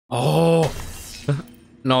Oh.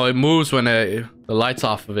 No, it moves when the light's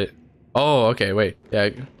off of it. Oh, okay, wait. Yeah,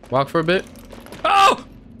 walk for a bit. Oh!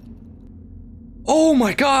 Oh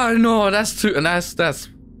my god, no, that's too, that's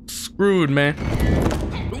screwed, man.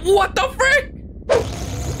 What the frick?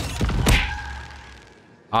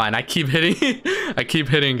 Oh, and I keep hitting, I keep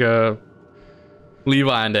hitting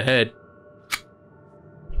Levi in the head.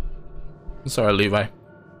 Sorry, Levi.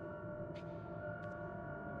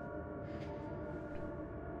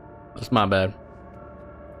 That's my bad.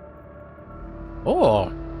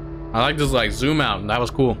 Oh, I like this like zoom out. That was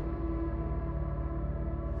cool.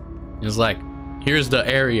 It's like, here's the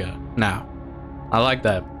area now. I like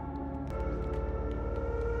that.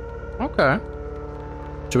 Okay.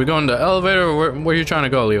 Should we go in the elevator or where are you trying to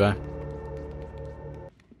go, Levi?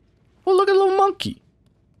 Oh, look at the little monkey.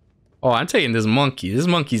 Oh, I'm taking this monkey. This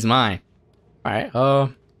monkey's mine. All right.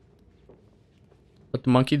 Put the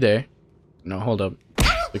monkey there. No, hold up.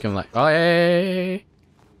 We can like, oh, hey. Here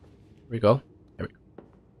we go. There we go.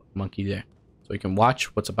 Monkey there. So we can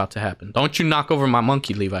watch what's about to happen. Don't you knock over my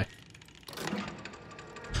monkey, Levi.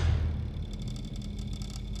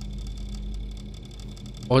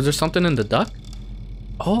 Oh, is there something in the duck?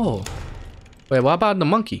 Oh. Wait, what about the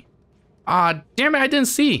monkey? Ah, damn it, I didn't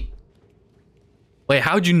see. Wait,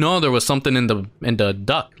 how'd you know there was something in the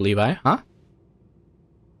duck, Levi? Huh?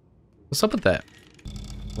 What's up with that?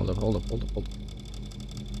 Hold up, hold up, hold up, hold up.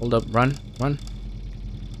 Hold up, run, run.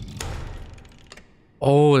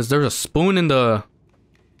 Oh, is there a spoon in the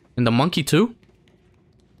monkey too?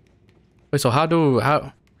 Wait, so what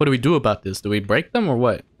do we do about this? Do we break them or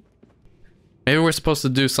what? Maybe we're supposed to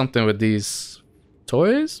do something with these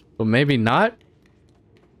toys, but maybe not.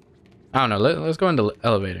 I don't know. Let's go in the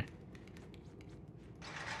elevator.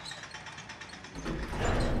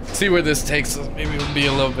 See where this takes us. Maybe it'll be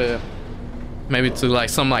a little bit, maybe to like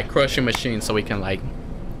some like crushing machine so we can like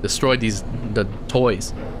destroy the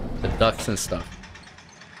toys, the ducks and stuff.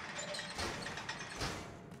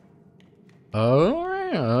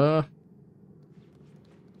 Alright,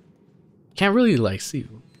 can't really like see.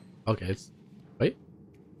 Okay, wait.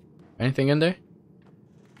 Anything in there?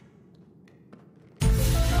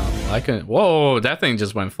 Oh, I couldn't. Whoa, that thing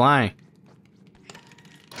just went flying.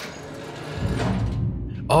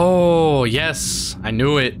 Oh, yes, I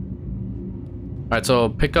knew it. Alright, so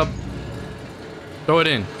pick up. Throw it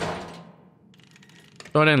in.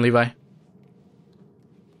 Throw it in, Levi.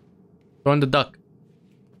 Throw in the duck.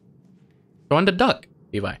 Throw in the duck,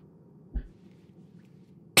 Levi.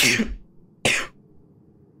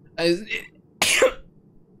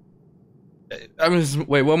 I'm just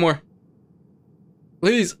wait, one more.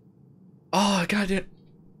 Please. Oh god it.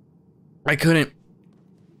 I couldn't.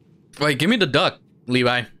 Wait, give me the duck,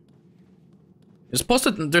 Levi. You're supposed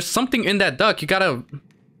to, there's something in that duck. You gotta.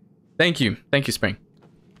 Thank you, Spring.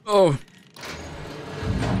 Oh.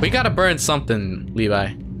 We gotta burn something,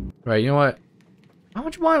 Levi. Right, you know what? How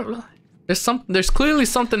much more? There's clearly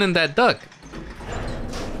something in that duck.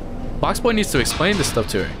 Boxboy needs to explain this stuff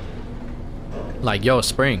to her. Like, yo,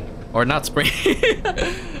 Spring. Or not Spring.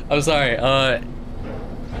 I'm sorry,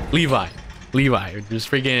 Levi, just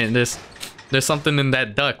freaking there's something in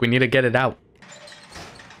that duck. We need to get it out.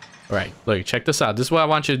 All right, look, check this out. This is what I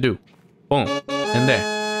want you to do. Boom, in there.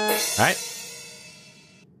 All right.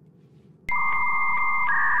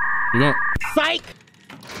 You going? Psych!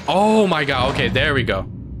 Oh my god. Okay, there we go.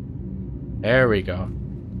 There we go.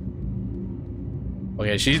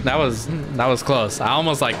 Okay, that was close. I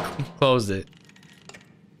almost like closed it.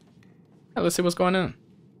 Yeah, let's see what's going on.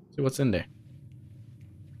 See what's in there.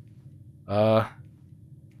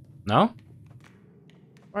 No?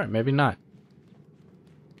 Alright, maybe not.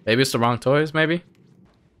 Maybe it's the wrong toys, maybe?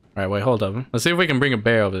 Alright, wait, hold up. Let's see if we can bring a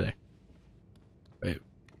bear over there. Wait.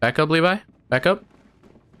 Back up, Levi. Back up.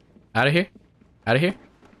 Out of here. Out of here.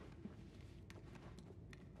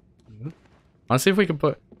 Let's see if we can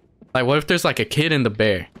put... Like, what if there's like a kid in the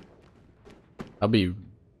bear? That'd be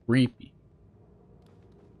creepy.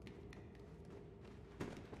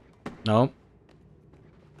 No.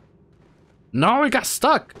 No, it got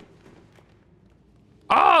stuck.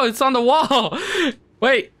 Oh, it's on the wall.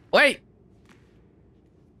 Wait.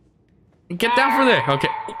 Get down from there. Okay.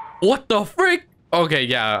 What the frick? Okay,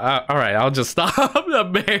 yeah. All right, I'll just stop. The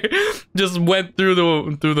bear just went through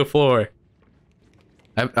the floor.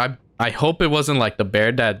 I hope it wasn't like the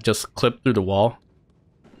bear that just clipped through the wall.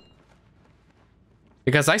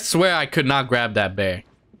 Because I swear I could not grab that bear.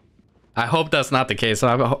 I hope that's not the case.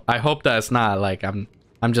 I hope that it's not like I'm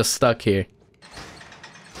just stuck here.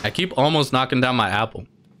 I keep almost knocking down my apple.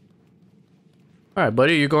 All right,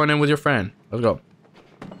 buddy, you're going in with your friend. Let's go.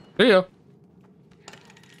 Here you go.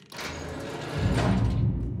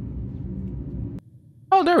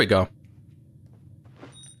 Oh, there we go.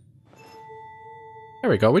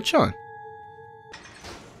 There we go. We're chilling.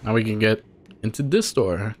 Now we can get into this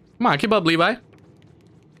store. Come on, keep up, Levi.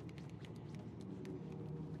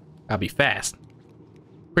 I'll be fast.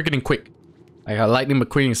 Quicker than quick. Like how Lightning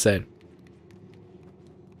McQueen said.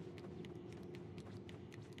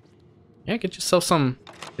 Yeah, get yourself some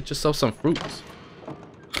fruits.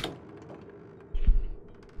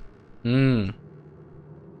 Well,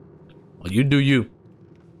 you do you.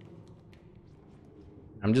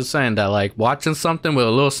 I'm just saying that, like, watching something with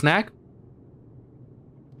a little snack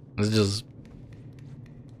is just,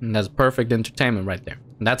 that's perfect entertainment right there.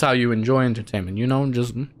 And that's how you enjoy entertainment, you know,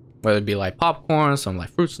 just whether it be like popcorn, some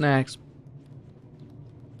like fruit snacks.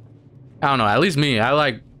 I don't know, at least me, I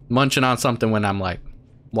like munching on something when I'm like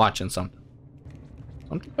watching something.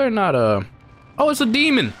 Something better not oh, it's a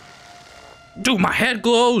demon. Dude, my head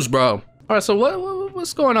glows, bro. All right, so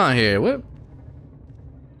what's going on here? What?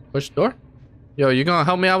 Push the door? Yo, you gonna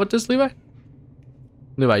help me out with this, Levi?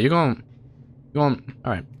 Levi, you gonna all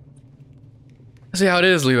right. Let's see how it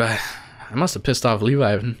is, Levi. I must have pissed off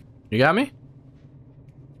Levi. You got me?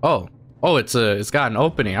 Oh, it's got an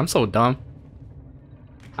opening. I'm so dumb.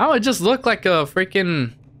 Oh, it just looked like a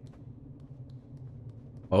freaking.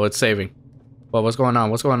 Oh, it's saving. Well, what's going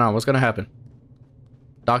on? What's going on? What's gonna happen?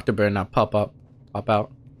 Dr. Bear not pop out.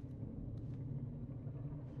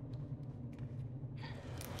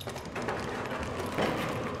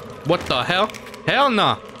 What the hell? Hell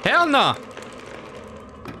no! Hell no!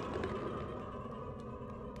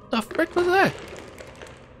 The frick was that?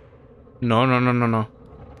 No.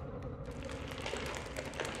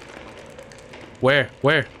 Where?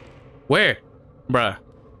 Bruh.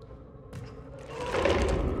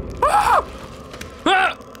 Ah!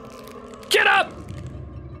 Ah! Get up!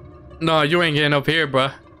 No, you ain't getting up here,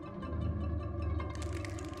 bruh.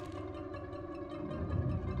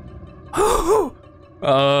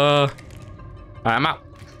 I'm out.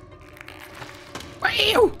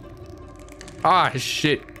 Ah,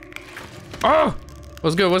 shit. Oh,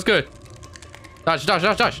 what's good? Dodge.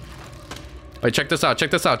 Wait, check this out.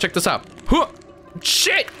 Huh!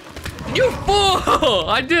 Shit! You fool!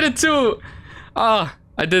 I did it too. I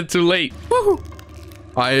did it too late. Woohoo!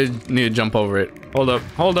 I need to jump over it. Hold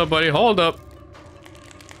up, buddy. Hold up.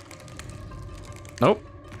 Nope.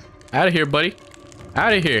 Out of here, buddy.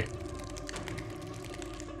 Out of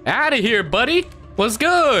here, buddy. What's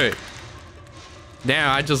good?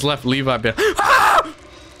 Damn, I just left Levi behind. Ah!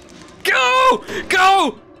 Go!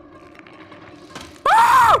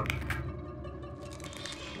 Ah!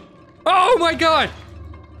 Oh my god!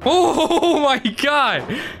 Oh my god!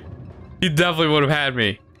 He definitely would have had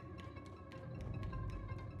me.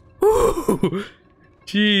 Ooh.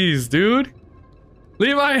 Jeez, dude.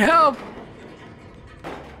 Levi, help!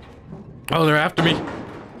 Oh, they're after me.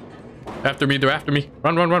 They're after me.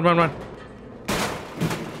 Run.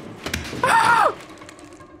 Ah!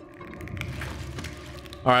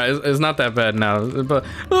 All right, it's not that bad now, but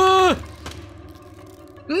no!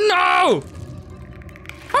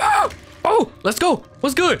 Ah! Oh, let's go.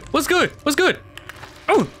 What's good?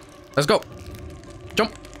 Oh, let's go.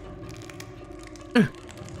 Jump.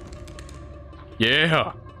 Yeah.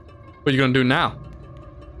 What are you gonna do now?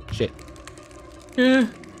 Shit. Yeah.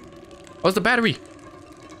 What's the battery?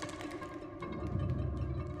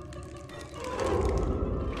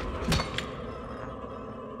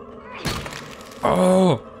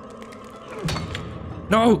 Oh.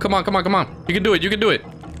 No, come on. You can do it.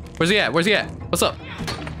 Where's he at? What's up?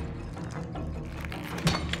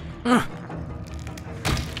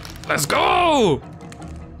 Let's go.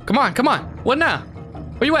 Come on. What now?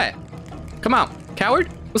 Where you at? Come out,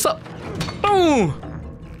 coward. What's up? Boom.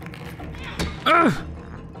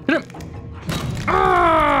 Hit him.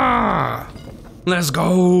 Let's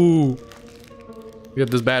go. Get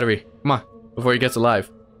this battery. Come on, before he gets alive.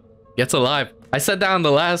 I said that on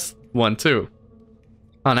the last one too.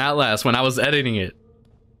 On Outlast when I was editing it.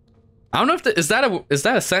 I don't know if is that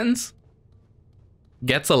a sentence?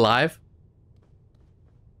 Gets alive?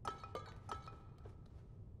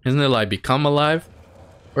 Isn't it like become alive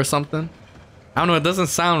or something? I don't know, it doesn't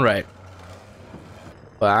sound right.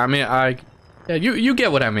 But I mean, yeah, you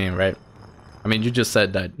get what I mean, right? I mean, you just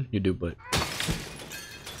said that you do, but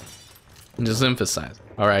just emphasize.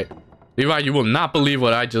 All right, Levi, you will not believe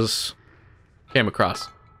what I just came across.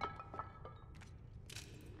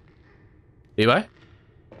 Levi,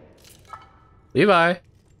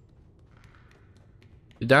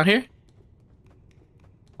 you down here?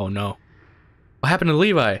 Oh no, what happened to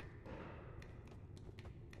Levi?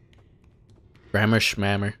 Grammar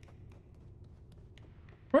schmammer.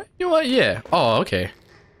 Right, you know what? Yeah. Oh, okay.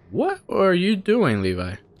 What are you doing,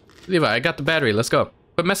 Levi? Levi, I got the battery. Let's go.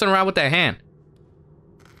 Quit messing around with that hand.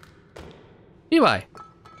 Levi.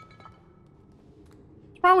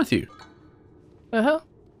 What's wrong with you? The hell?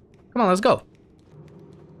 Come on, let's go.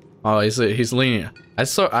 Oh, he's leaning. I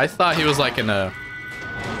thought he was like in a...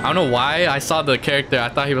 I don't know why I saw the character. I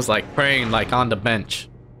thought he was like praying like on the bench.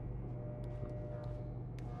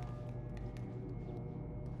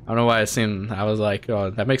 I don't know why I was like,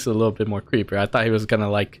 oh, that makes it a little bit more creepy. I thought he was gonna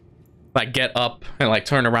like get up and like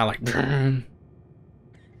turn around like...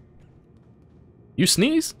 You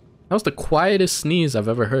sneeze? That was the quietest sneeze I've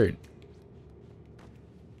ever heard.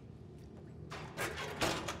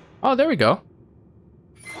 Oh, there we go.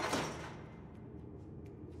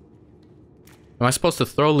 Am I supposed to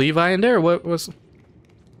throw Levi in there? What was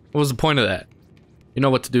the point of that? You know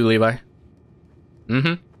what to do, Levi.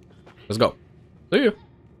 Let's go. See you.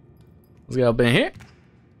 Let's get up in here.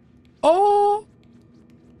 Oh!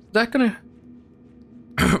 Is that gonna...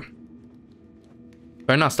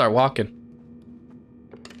 Better not start walking.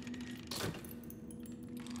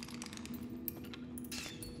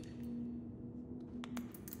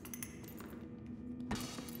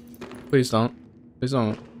 Please don't. Please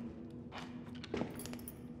don't.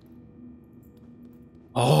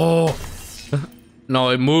 Oh! No,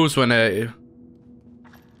 it moves when the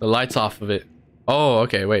light's off of it. Oh,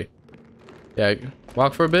 okay, wait. Yeah,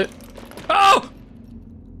 walk for a bit. Oh!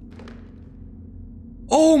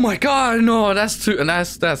 Oh my god, no, that's too...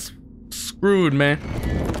 That's screwed, man.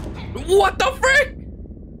 What the frick?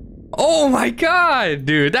 Oh my god,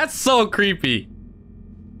 dude, that's so creepy.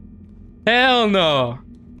 Hell no.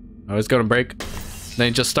 Oh, it's gonna break. Then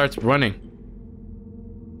it just starts running.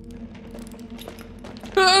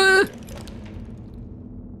 Ah!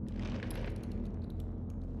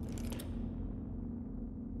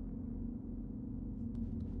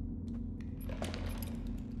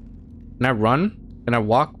 Can I run? Can I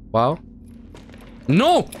walk? Wow.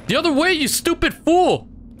 No! The other way, you stupid fool!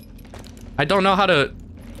 I don't know how to...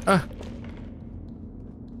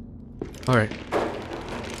 Alright.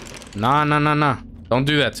 Nah. Don't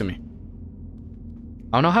do that to me.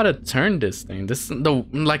 I don't know how to turn this thing. The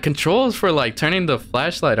like controls for like turning the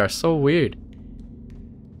flashlight are so weird.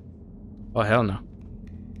 Oh hell no.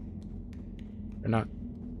 We're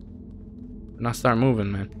not start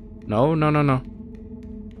moving, man. No.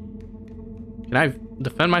 Can I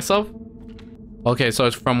defend myself? Okay, so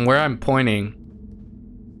it's from where I'm pointing.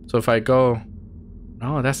 So if I go...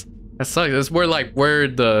 No, that sucks. That's where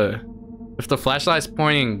if the flashlight's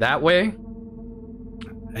pointing that way,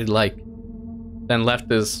 it like... Then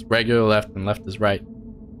left is regular left and left is right.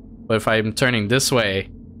 But if I'm turning this way,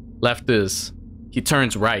 left is... He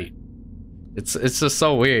turns right. It's just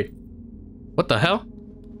so weird. What the hell?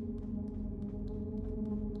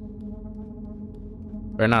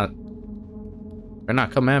 Better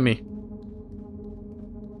not come at me.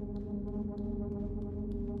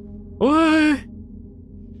 What?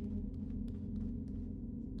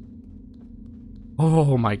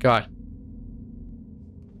 Oh my god.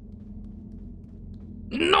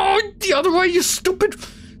 No, the other way, you stupid!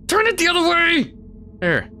 Turn it the other way!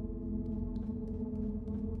 There.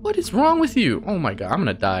 What is wrong with you? Oh my god, I'm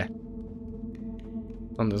gonna die.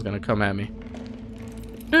 Something's gonna come at me.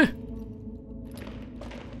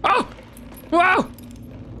 Oh! Wow!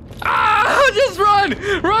 Ah! Just run!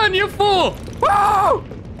 Run, you fool! Wow!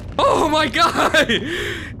 Oh my god!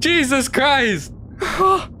 Jesus Christ!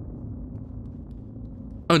 Oh,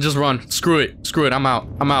 just run. Screw it. Screw it. I'm out.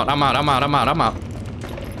 I'm out.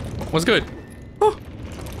 What's good? Oh.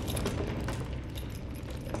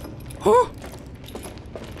 Oh.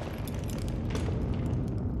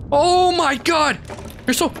 Oh my god!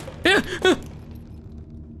 You're so... Yeah.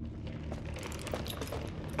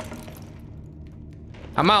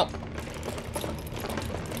 I'm out.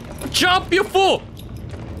 Jump, you fool!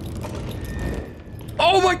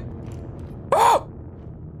 Oh my... Oh!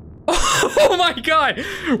 Oh my god!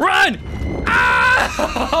 Run!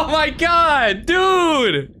 Ah! Oh my god!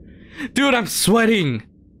 Dude! Dude, I'm sweating.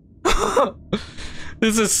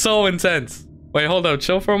 This is so intense. Wait, hold up.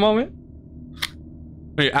 Chill for a moment.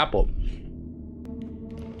 Wait, apple.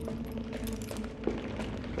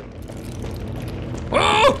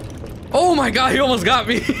 Oh! Oh my god, he almost got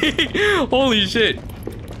me. Holy shit.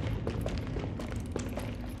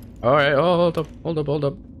 Alright, oh, hold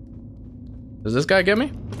up. Does this guy get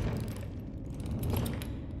me?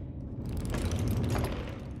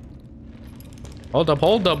 Hold up,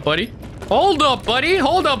 buddy. Hold up, buddy.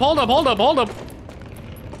 Hold up. Hold up, buddy.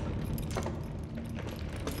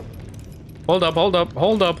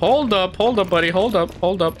 Hold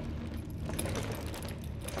up.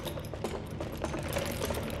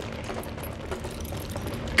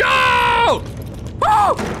 Oh!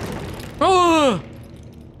 Oh! Oh!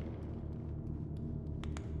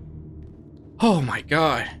 Oh my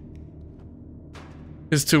god.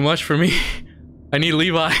 This is too much for me. I need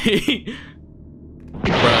Levi.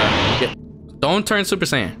 Bruh. Don't turn Super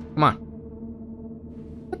Saiyan. Come on.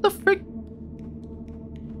 What the frick?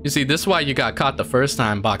 You see, this is why you got caught the first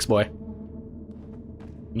time, box boy.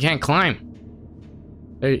 You can't climb.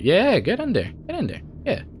 There, yeah, get in there. Get in there.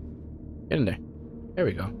 Yeah. Get in there. There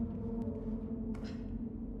we go.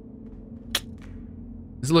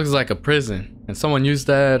 This looks like a prison. And someone used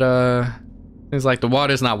that, it's like the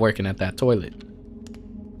water's not working at that toilet.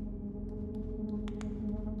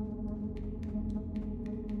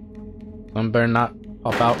 Some better not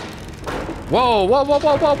pop out. Whoa, whoa, whoa,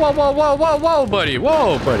 whoa, whoa, whoa, whoa, whoa, whoa, whoa, buddy.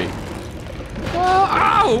 Whoa, buddy. Whoa,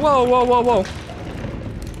 ow, whoa, whoa, whoa, whoa.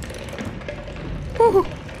 Woo.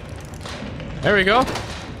 There we go.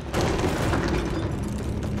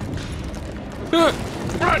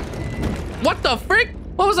 What the frick?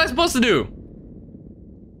 What was I supposed to do?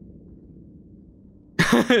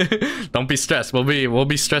 Don't be stressed. We'll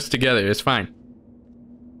be stressed together. It's fine.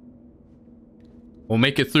 We'll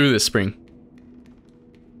make it through this spring.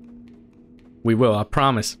 We will, I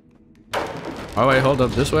promise. Oh wait, hold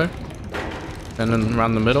up, this way. And then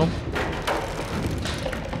around the middle.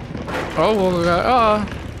 Oh,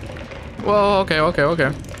 well, okay, okay,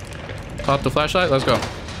 okay. Pop the flashlight, let's go.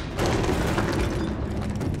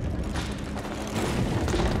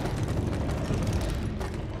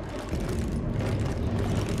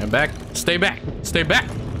 And back, stay back, stay back.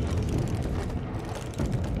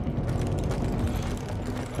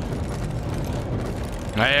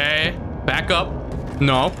 Hey, back up.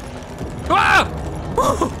 No. Ah!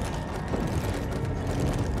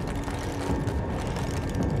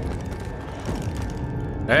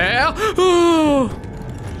 Hell.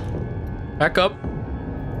 Back up.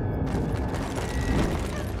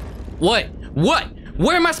 What? What?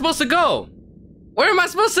 Where am I supposed to go? Where am I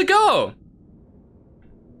supposed to go?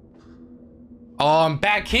 Oh, I'm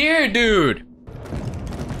back here, dude.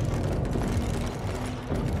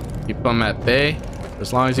 Keep them at bay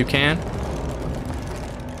as long as you can.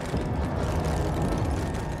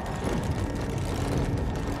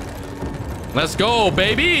 Let's go,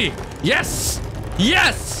 baby. Yes.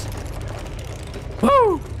 Yes.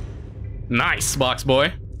 Woo. Nice, box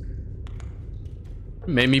boy.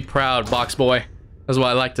 Made me proud, box boy. That's what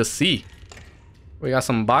I like to see. We got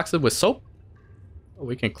some boxes with soap.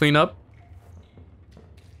 We can clean up.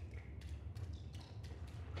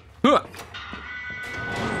 Huh.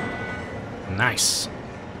 Nice.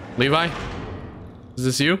 Levi? Is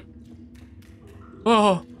this you?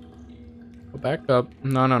 Oh. Go back up.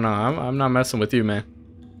 No, no, no. I'm not messing with you, man.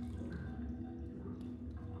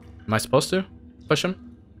 Am I supposed to push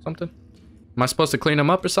him? Something? Am I supposed to clean him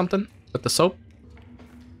up or something? With the soap?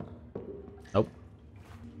 Nope.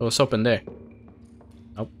 There was soap in there.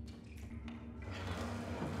 Nope.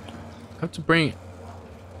 I have to bring it.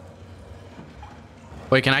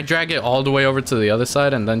 Wait, can I drag it all the way over to the other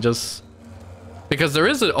side and then just... Because there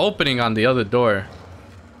is an opening on the other door.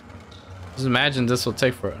 Just imagine this will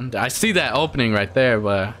take for... I see that opening right there,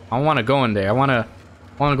 but I want to go in there. I want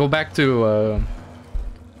to go back to...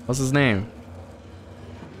 what's his name?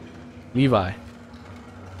 Levi.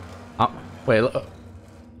 Oh, wait. Alright,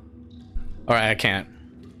 I can't.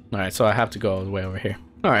 Alright, so I have to go all the way over here.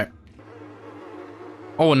 Alright.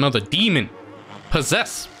 Oh, another demon.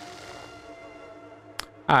 Possess.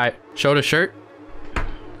 Alright, show the shirt.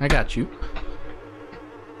 I got you.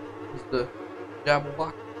 It's the jabble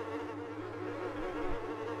block.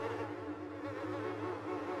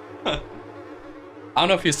 I don't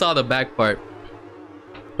know if you saw the back part.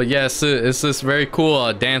 But yes, it's this very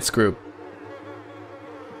cool dance group.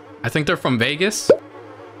 I think they're from Vegas.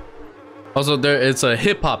 Also, it's a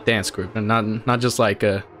hip-hop dance group, and not just like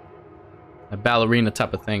a ballerina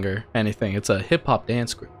type of thing or anything. It's a hip-hop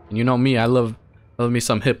dance group. And you know me, I love me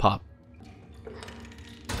some hip-hop.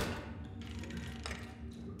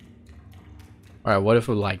 Alright, what if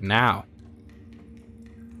we're like now?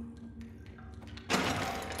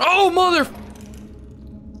 Oh, mother...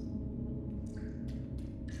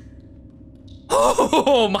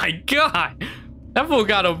 Oh my god! That fool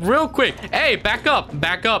got up real quick. Hey, back up,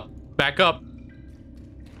 back up, back up.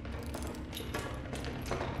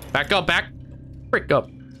 Back up, back. Frick up.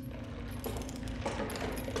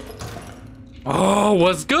 Oh,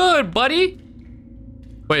 what's good, buddy?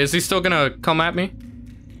 Wait, is he still gonna come at me?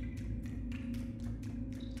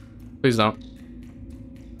 Please don't.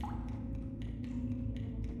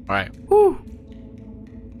 Alright. Woo.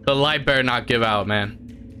 The light better not give out, man.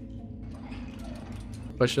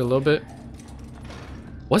 Push it a little bit.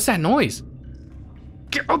 What's that noise?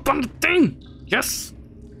 Get up on the thing! Yes!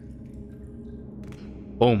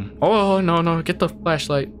 Boom. Oh, no, no. Get the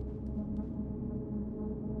flashlight.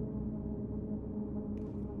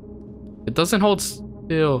 It doesn't hold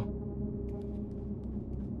still.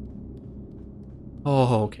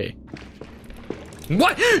 Oh, okay.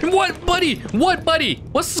 What? What, buddy? What, buddy?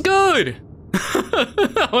 What's good?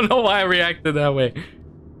 I don't know why I reacted that way.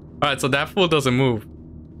 Alright, so that fool doesn't move.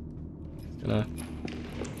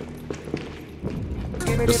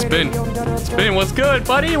 Just spin. Spin. What's good,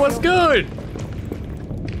 buddy? What's good?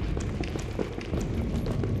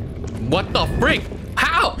 What the frick?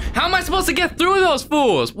 How? How am I supposed to get through those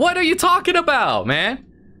fools? What are you talking about, man?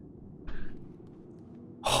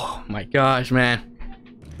 Oh my gosh, man.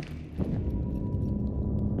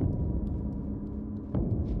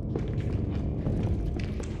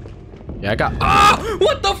 Yeah, I got... Oh!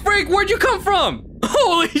 What the freak? Where'd you come from?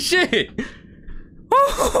 Holy shit!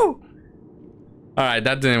 Oh! Alright,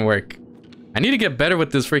 that didn't work. I need to get better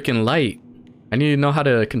with this freaking light. I need to know how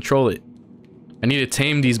to control it. I need to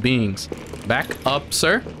tame these beings. Back up,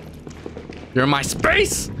 sir. You're in my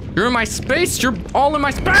space! You're in my space! You're all in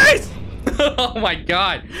my space! Oh my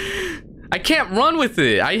god. I can't run with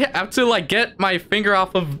it. I have to, like, get my finger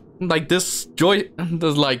off of, like, this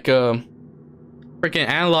this, like, freaking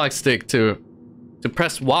analog stick to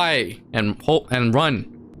press Y and hold and run.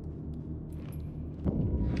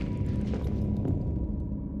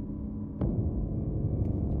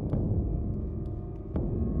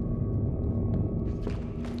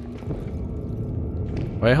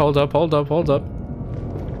 Wait, hold up, hold up, hold up.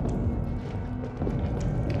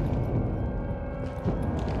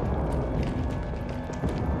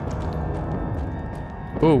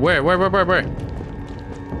 Ooh, where?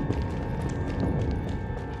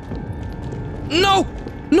 No!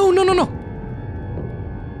 No, no, no, no!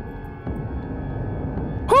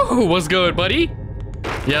 Oh, what's good, buddy?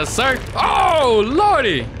 Yes, sir. Oh,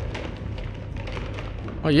 lordy!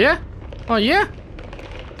 Oh, yeah? Oh, yeah?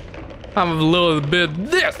 I'm a little bit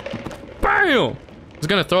of this. Bam! He's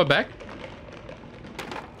gonna throw it back.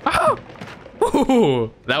 Oh!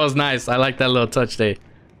 Ooh, that was nice. I like that little touch that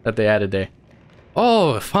they added there.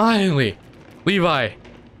 Oh, finally! Levi,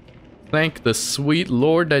 thank the sweet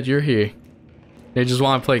Lord that you're here. They just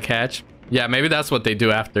want to play catch. Yeah, maybe that's what they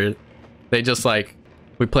do after. They just, like,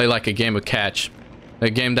 we play like a game of catch. A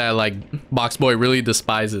game that, like, Box Boy really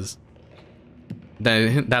despises.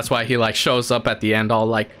 Then that's why he, like, shows up at the end all,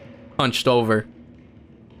 like, hunched over.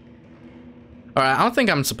 Alright, I don't think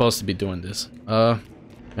I'm supposed to be doing this.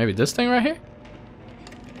 Maybe this thing right here?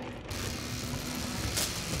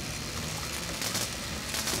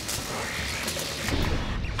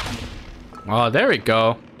 Oh, there we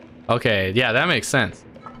go. Okay, yeah, that makes sense.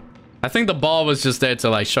 I think the ball was just there to,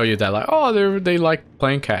 like, show you that, like, oh, they like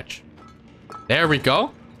playing catch. There we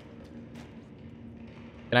go.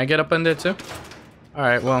 Can I get up in there too? All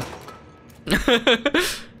right, well.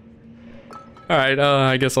 All right,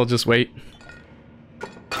 I guess I'll just wait.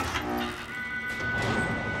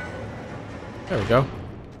 There we go.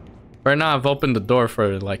 Right now, I've opened the door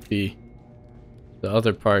for, like, the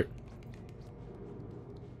other part.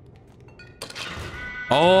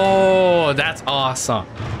 Oh, that's awesome.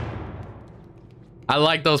 I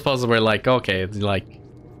like those puzzles where, like, okay, it's like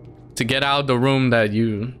to get out the room that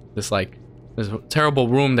you this terrible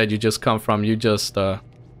room that you just come from, you just you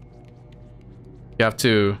have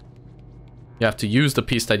to use the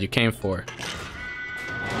piece that you came for.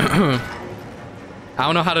 I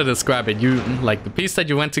don't know how to describe it. You, like, the piece that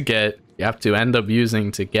you went to get, you have to end up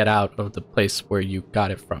using to get out of the place where you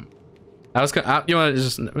got it from. I was gonna, you want to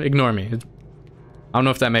just ignore me. I don't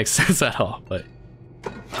know if that makes sense at all, but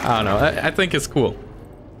I don't know. I think it's cool.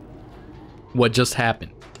 What just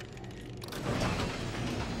happened?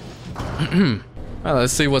 Well,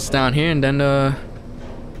 let's see what's down here, and then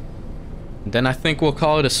I think we'll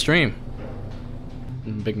call it a stream.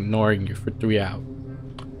 I'm ignoring you for 3 hours.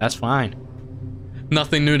 That's fine.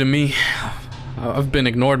 Nothing new to me. I've been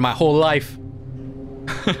ignored my whole life.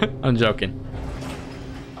 I'm joking.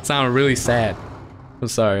 Sound really sad. I'm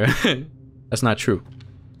sorry. That's not true.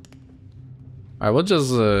 Alright, we'll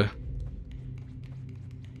just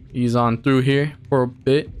ease on through here for a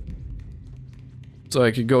bit. So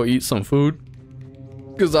I could go eat some food.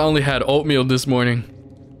 Because I only had oatmeal this morning.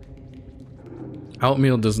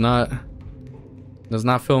 Oatmeal does not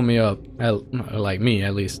fill me up. Like me,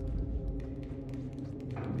 at least.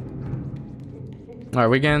 Alright,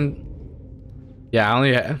 we can... Yeah, I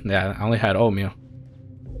only had oatmeal.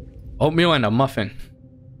 Oatmeal and a muffin.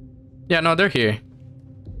 Yeah, no, they're here.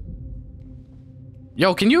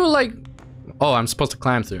 Yo, can you, like... Oh, I'm supposed to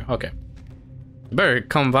climb through. Okay. You better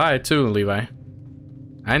come by too, Levi.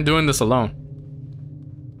 I ain't doing this alone.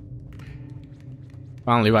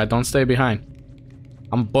 Come on, Levi, don't stay behind.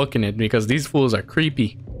 I'm booking it because these fools are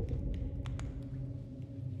creepy.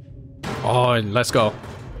 Oh, let's go.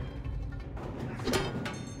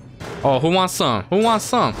 Oh, who wants some? Who wants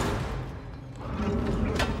some?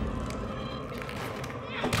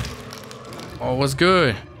 Oh, what's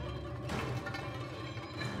good?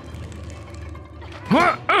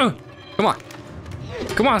 Come on.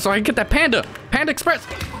 Come on, so I can get that panda. Panda Express.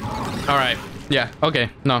 All right. Yeah,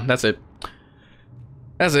 okay. No, that's it.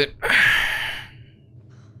 That's it.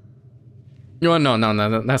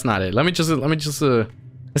 No, that's not it. Let me just let's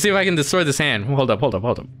see if I can destroy this hand. Hold up.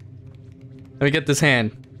 Let me get this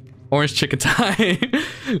hand. Orange chicken tie.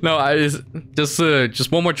 No, I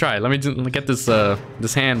just one more try. Let me get this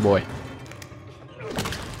this hand, boy.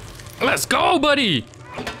 Let's go, buddy.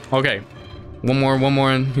 Okay. One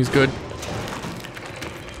more and he's good.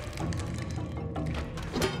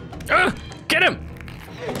 Get him.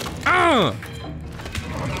 All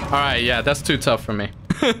right, yeah, that's too tough for me.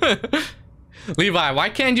 Levi, why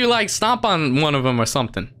can't you like stomp on one of them or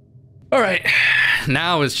something? All right,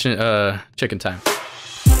 now it's chicken time.